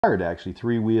LaGard, actually,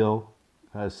 three-wheel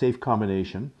safe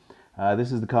combination.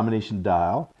 This is the combination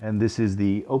dial, and this is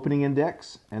the opening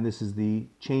index, and this is the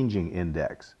changing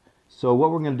index. So what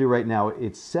we're going to do right now,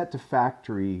 it's set to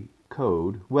factory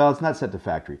code. Well, it's not set to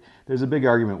factory. There's a big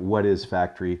argument, what is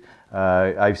factory?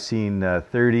 I've seen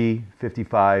 30,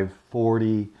 55,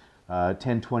 40,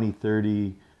 10, 20,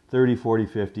 30, 30, 40,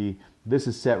 50. This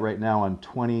is set right now on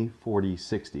 20, 40,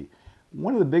 60.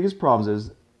 One of the biggest problems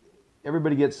is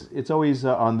everybody gets, it's always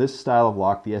on this style of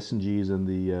lock, the S&Gs and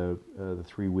the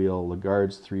three-wheel,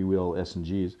 LaGard's three-wheel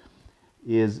S&Gs,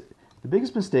 is the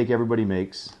biggest mistake everybody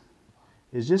makes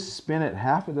is just spin it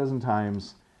half a dozen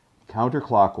times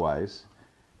counterclockwise.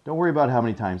 Don't worry about how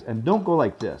many times, and don't go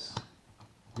like this.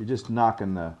 You're just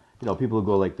knocking the, people who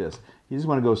go like this. You just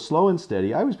want to go slow and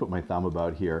steady. I always put my thumb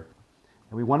about here,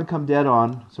 and we want to come dead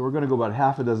on, so we're going to go about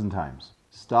half a dozen times,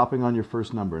 stopping on your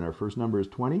first number, and our first number is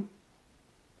 20.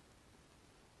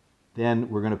 Then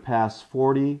we're going to pass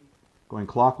 40, going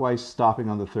clockwise, stopping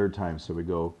on the third time. So we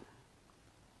go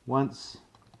once,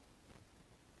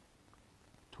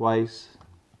 twice,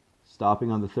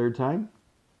 stopping on the third time.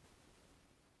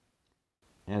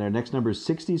 And our next number is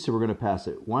 60, so we're going to pass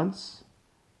it once,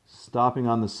 stopping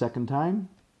on the second time.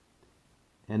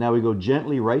 And now we go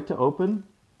gently right to open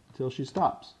until she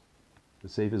stops. The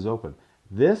safe is open.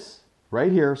 This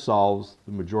right here solves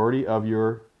the majority of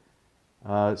your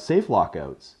safe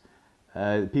lockouts.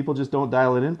 People just don't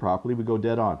dial it in properly. We go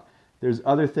dead on. There's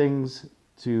other things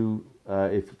to,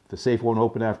 if the safe won't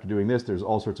open after doing this, there's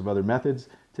all sorts of other methods.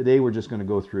 Today we're just going to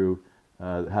go through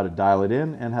how to dial it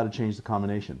in and how to change the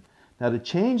combination. Now to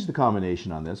change the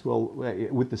combination on this, well,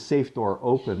 with the safe door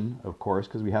open, of course,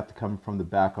 because we have to come from the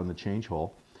back on the change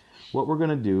hole, what we're going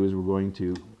to do is we're going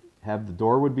to have the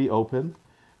door would be open.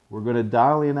 We're going to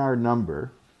dial in our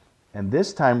number, and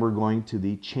this time we're going to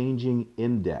the changing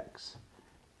index.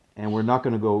 And we're not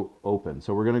going to go open.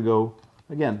 So we're going to go,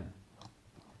 again,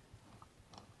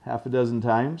 half a dozen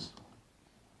times.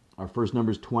 Our first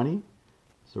number is 20.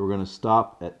 So we're going to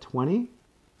stop at 20.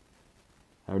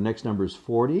 Our next number is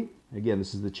 40. Again,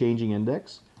 this is the changing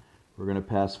index. We're going to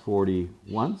pass 40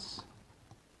 once,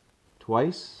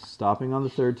 twice, stopping on the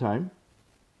third time.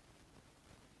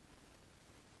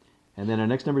 And then our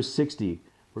next number is 60.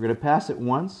 We're going to pass it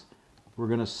once. We're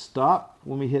going to stop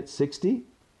when we hit 60.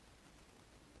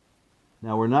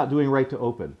 Now we're not doing right to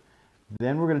open.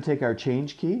 Then we're going to take our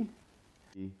change key,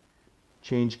 the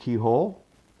change key hole.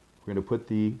 We're going to put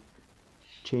the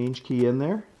change key in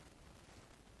there.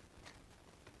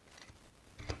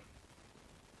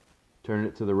 Turn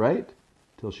it to the right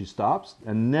till she stops,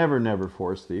 and never, never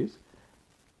force these.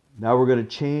 Now we're going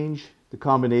to change the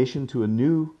combination to a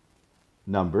new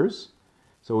numbers.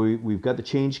 So we've got the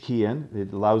change key in.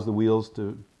 It allows the wheels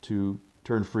to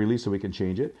turn freely so we can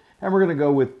change it. And we're going to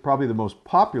go with probably the most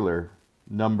popular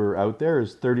number out there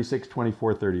is 36,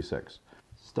 24, 36.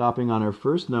 Stopping on our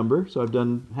first number, so I've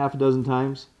done half a dozen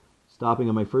times. Stopping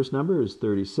on my first number is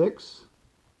 36.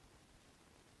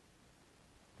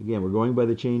 Again, we're going by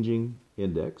the changing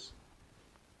index.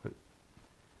 The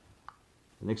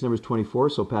next number is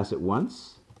 24, so pass it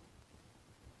once,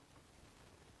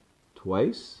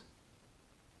 twice,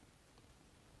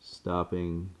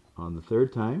 stopping on the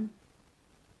third time.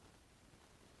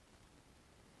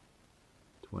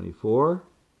 24,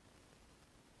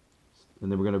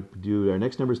 and then we're going to do, our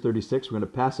next number is 36. We're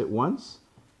going to pass it once,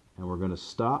 and we're going to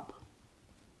stop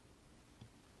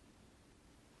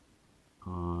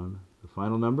on the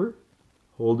final number.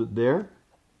 Hold it there.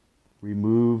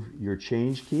 Remove your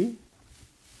change key.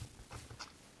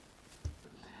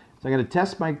 So I'm going to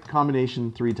test my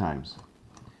combination 3 times.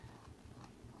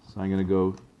 So I'm going to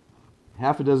go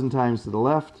half a dozen times to the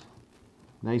left,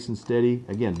 nice and steady.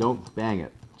 Again, don't bang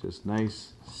it. Just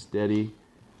nice, steady.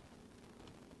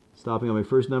 Stopping on my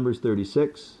first number is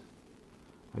 36.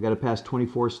 I got to pass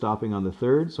 24 stopping on the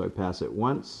third, so I pass it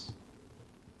once,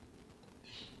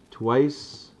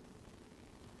 twice,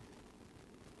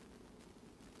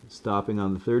 stopping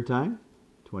on the third time,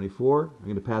 24. I'm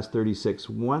going to pass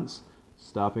 36 once,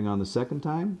 stopping on the second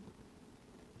time,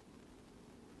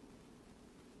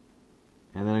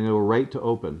 and then I'm going to go right to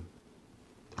open,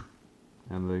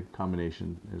 and the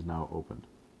combination is now opened.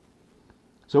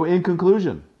 So in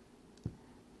conclusion,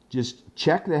 just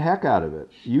check the heck out of it.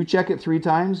 You check it 3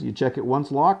 times, you check it once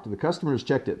locked, the customer's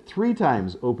checked it 3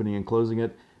 times opening and closing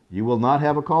it. You will not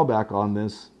have a callback on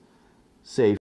this safe.